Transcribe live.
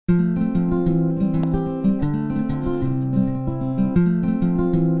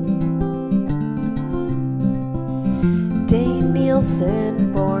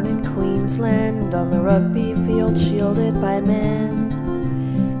Nielsen, born in Queensland, on the rugby field shielded by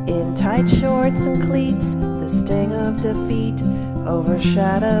men. In tight shorts and cleats, the sting of defeat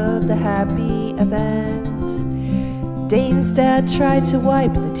overshadowed the happy event. Dane's dad tried to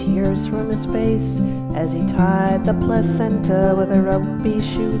wipe the tears from his face as he tied the placenta with a rugby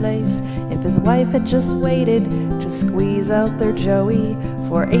shoelace. If his wife had just waited to squeeze out their Joey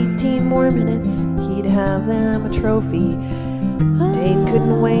for 18 more minutes, he'd have them a trophy. Dane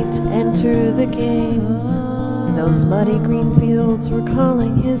couldn't wait to enter the game. Those muddy green fields were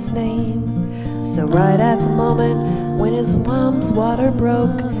calling his name. So right at the moment when his mom's water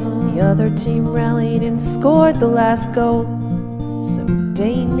broke, the other team rallied and scored the last goal. So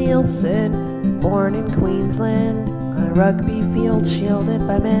Dane Nielsen, born in Queensland, on a rugby field shielded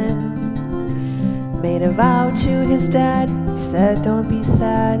by men, made a vow to his dad. He said, "Don't be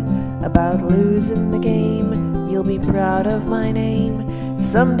sad about losing the game. You'll be proud of my name.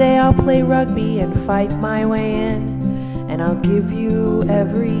 Someday I'll play rugby and fight my way in, and I'll give you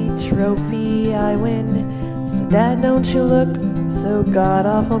every trophy I win. So Dad, don't you look so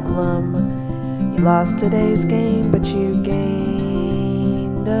god-awful glum. You lost today's game, but you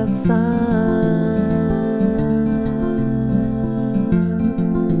gained a son."